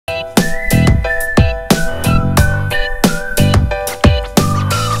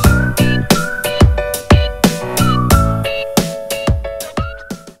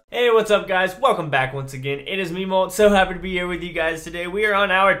What's up, guys? Welcome back once again. It is me, Molt. So happy to be here with you guys today. We are on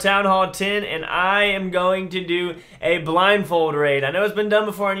our Town Hall 10, and I am going to do a blindfold raid. I know it's been done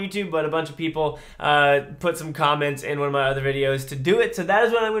before on YouTube, but a bunch of people put some comments in one of my other videos to do it, so that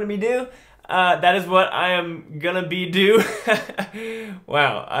is what I'm going to be doing. That is what I am gonna be do.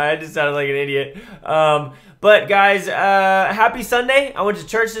 Wow, I just sounded like an idiot. But guys, happy Sunday. I went to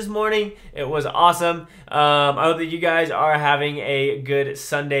church this morning. It was awesome. I hope that you guys are having a good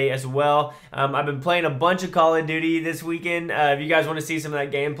Sunday as well. I've been playing a bunch of Call of Duty this weekend. If you guys want to see some of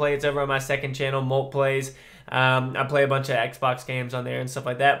that gameplay, it's over on my second channel, Molt Plays. I play a bunch of Xbox games on there and stuff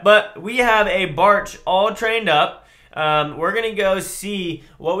like that. But we have a BARCH all trained up. We're gonna go see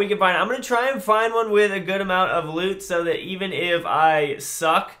what we can find. I'm gonna try and find one with a good amount of loot so that even if I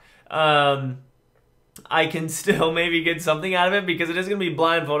suck, I can still maybe get something out of it, because it is gonna be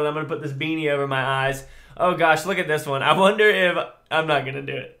blindfolded. I'm gonna put this beanie over my eyes. Oh gosh, look at this one. I wonder if I'm not gonna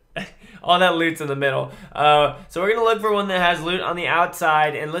do it. All that loot's in the middle. So we're gonna look for one that has loot on the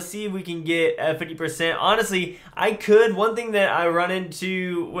outside, and let's see if we can get 50%. Honestly, I could. One thing that I run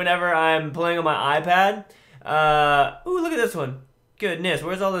into whenever I'm playing on my iPad. Ooh, look at this one. Goodness,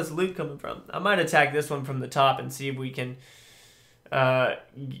 where's all this loot coming from? I might attack this one from the top and see if we can,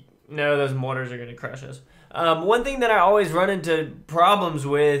 no, those mortars are gonna crush us. One thing that I always run into problems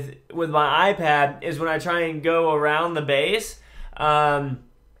with my iPad is when I try and go around the base, I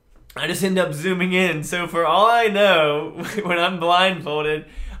just end up zooming in. So for all I know, when I'm blindfolded,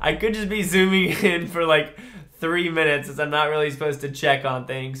 I could just be zooming in for like 3 minutes, as I'm not really supposed to check on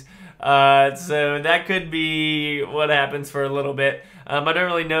things. So that could be what happens for a little bit. I don't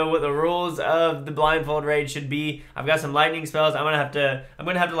really know what the rules of the blindfold raid should be. I've got some lightning spells. I'm gonna have to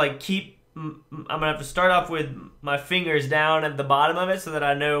like I'm gonna have to start off with my fingers down at the bottom of it so that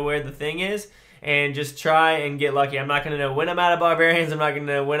I know where the thing is, and just try and get lucky. I'm not gonna know when I'm out of barbarians. I'm not gonna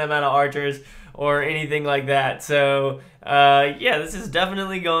know when I'm out of archers or anything like that. So yeah, this is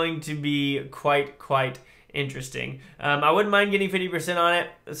definitely going to be quite interesting. I wouldn't mind getting 50% on it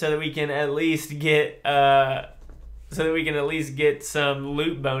so that we can at least get some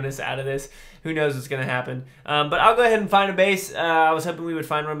loot bonus out of this. Who knows what's gonna happen? But I'll go ahead and find a base. I was hoping we would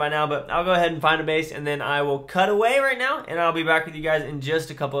find one by now, but I'll go ahead and find a base, and then I will cut away right now, and I'll be back with you guys in just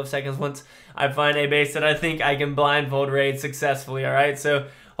a couple of seconds once I find a base that I think I can blindfold raid successfully. All right, so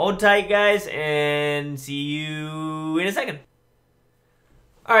hold tight, guys, and see you in a second.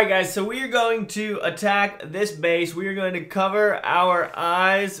 Alright guys, so we are going to attack this base. We are going to cover our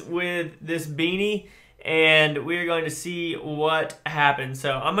eyes with this beanie, and we are going to see what happens.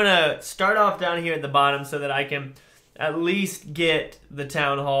 So I'm going to start off down here at the bottom so that I can at least get the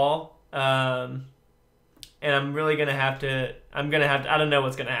town hall. And I'm really going to have to, I don't know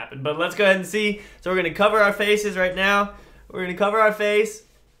what's going to happen, but let's go ahead and see. So we're going to cover our faces right now. We're going to cover our face,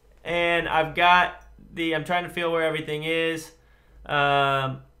 and I'm trying to feel where everything is.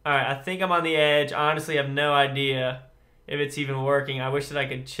 Alright, I think I'm on the edge. I honestly have no idea if it's even working. I wish that I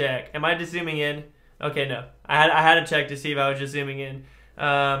could check. Am I just zooming in? Okay, no. I had to check to see if I was just zooming in.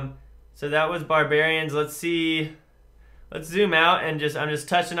 So that was barbarians. Let's see. Let's zoom out, and I'm just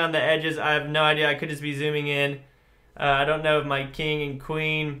touching on the edges. I have no idea. I could just be zooming in. I don't know if my king and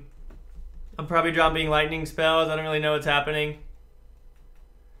queen. I'm probably dropping lightning spells. I don't really know what's happening.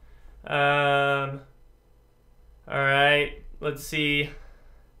 Alright. Let's see.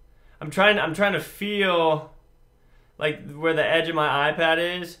 I'm trying to feel like where the edge of my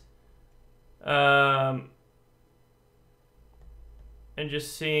iPad is. And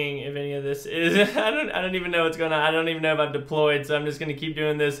just seeing if any of this is I don't even know what's going on. I don't even know if I've deployed, so I'm just gonna keep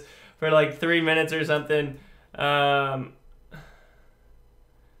doing this for like 3 minutes or something. I'm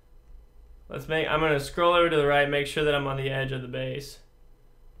gonna scroll over to the right, make sure that I'm on the edge of the base.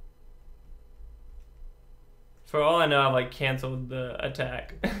 For all I know, I've like canceled the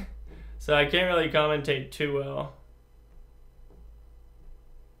attack. So I can't really commentate too well.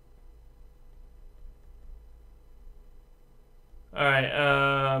 Alright,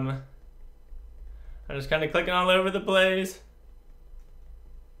 I'm just kind of clicking all over the place.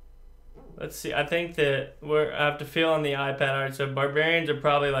 Let's see, I think that I have to feel on the iPad. Alright, so barbarians are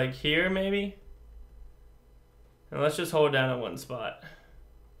probably like here, maybe? And let's just hold down at one spot.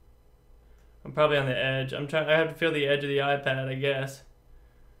 I'm probably on the edge. I have to feel the edge of the iPad, I guess.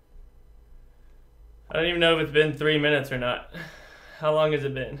 I don't even know if it's been 3 minutes or not. How long has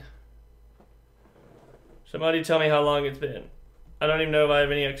it been? Somebody tell me how long it's been. I don't even know if I have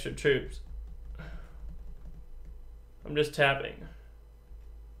any extra troops. I'm just tapping.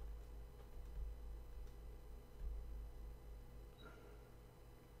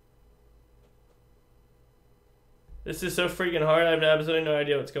 This is so freaking hard. I have absolutely no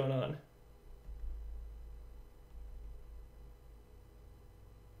idea what's going on.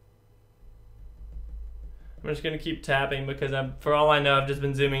 I'm just gonna keep tapping because for all I know, I've just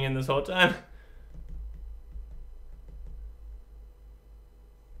been zooming in this whole time.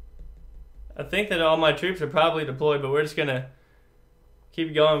 I think that all my troops are probably deployed, but we're just gonna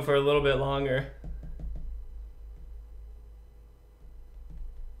keep going for a little bit longer.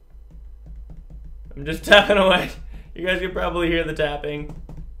 I'm just tapping away. You guys can probably hear the tapping.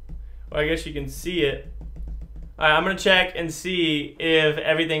 Or I guess you can see it. Alright, I'm gonna check and see if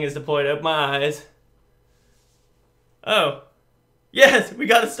everything is deployed. Open my eyes. Oh. Yes, we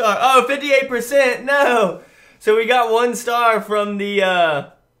got a star. Oh, 58%. No. So we got 1 star from the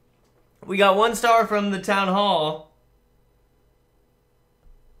town hall.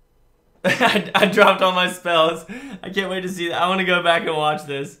 I dropped all my spells. I can't wait to see that. I want to go back and watch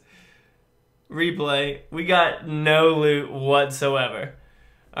this. Replay. We got no loot whatsoever.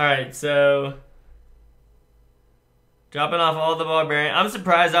 Alright, so dropping off all the barbarian. I'm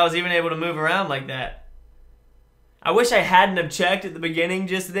surprised I was even able to move around like that. I wish I hadn't have checked at the beginning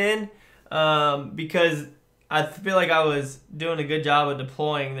just then, because I feel like I was doing a good job of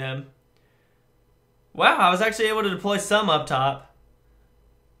deploying them. Wow, I was actually able to deploy some up top.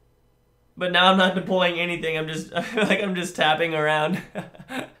 But now I'm not deploying anything. I feel like I'm just tapping around.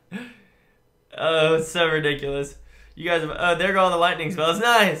 Oh, it's so ridiculous. You guys have, oh, there go all the lightning spells.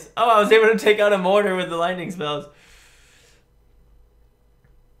 Nice. Oh, I was able to take out a mortar with the lightning spells.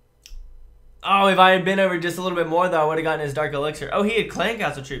 Oh, if I had been over just a little bit more, though, I would have gotten his Dark Elixir. Oh, he had Clan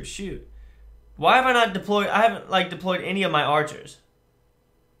Castle troops. Shoot. Why have I not deployed? I haven't, like, deployed any of my archers.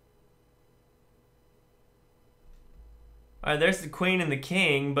 Alright, there's the Queen and the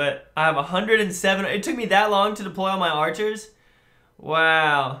King, but I have 107. It took me that long to deploy all my archers?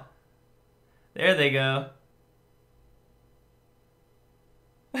 Wow. There they go.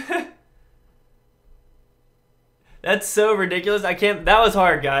 That's so ridiculous. I can't. That was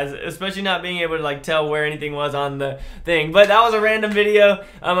hard, guys. Especially not being able to like tell where anything was on the thing. But that was a random video.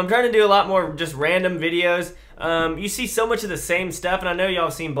 I'm trying to do a lot more just random videos. You see so much of the same stuff, and I know y'all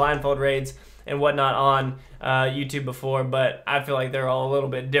have seen blindfold raids and whatnot on YouTube before, but I feel like they're all a little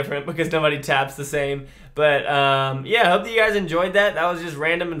bit different because nobody taps the same. But yeah, I hope that you guys enjoyed that. That was just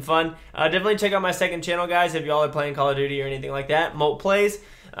random and fun. Definitely check out my second channel, guys, if y'all are playing Call of Duty or anything like that. Molt Plays.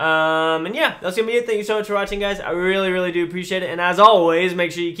 And yeah, that's gonna be it. Thank you so much for watching, guys. I really do appreciate it. And as always,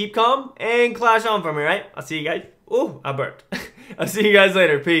 make sure you keep calm and clash on for me, right? I'll see you guys. Ooh, I burped. I'll see you guys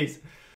later. Peace.